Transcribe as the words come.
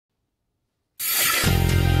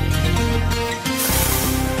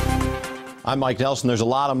I'm Mike Nelson. There's a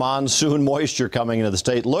lot of monsoon moisture coming into the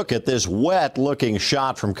state. Look at this wet-looking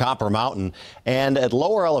shot from Copper Mountain. And at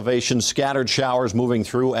lower elevations, scattered showers moving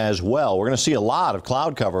through as well. We're going to see a lot of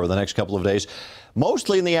cloud cover over the next couple of days,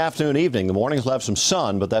 mostly in the afternoon, evening. The mornings will have some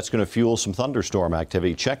sun, but that's going to fuel some thunderstorm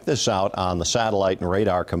activity. Check this out on the satellite and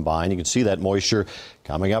radar combined. You can see that moisture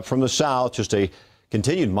coming up from the south, just a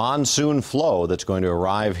continued monsoon flow that's going to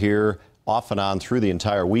arrive here off and on through the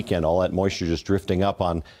entire weekend. All that moisture just drifting up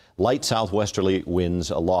on light southwesterly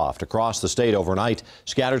winds aloft. Across the state overnight,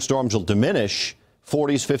 scattered storms will diminish.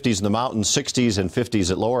 40s, 50s in the mountains, 60s and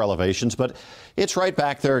 50s at lower elevations, but it's right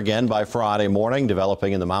back there again by Friday morning,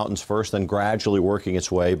 developing in the mountains first, then gradually working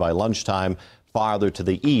its way by lunchtime farther to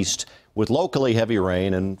the east with locally heavy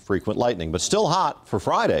rain and frequent lightning. But still hot for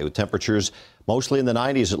Friday with temperatures mostly in the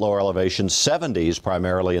 90s at lower elevations, 70s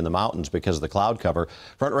primarily in the mountains because of the cloud cover.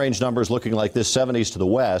 Front range numbers looking like this: 70s to the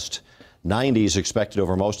west, 90s expected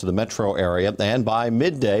over most of the metro area, and by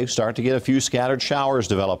midday start to get a few scattered showers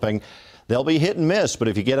developing. They'll be hit and miss, but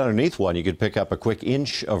if you get underneath one, you could pick up a quick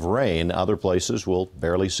inch of rain. Other places will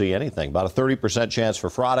barely see anything. About a 30% chance for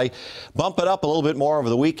Friday. Bump it up a little bit more over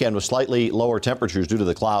the weekend with slightly lower temperatures due to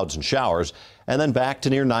the clouds and showers, and then back to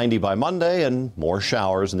near 90 by Monday and more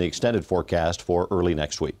showers in the extended forecast for early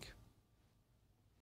next week.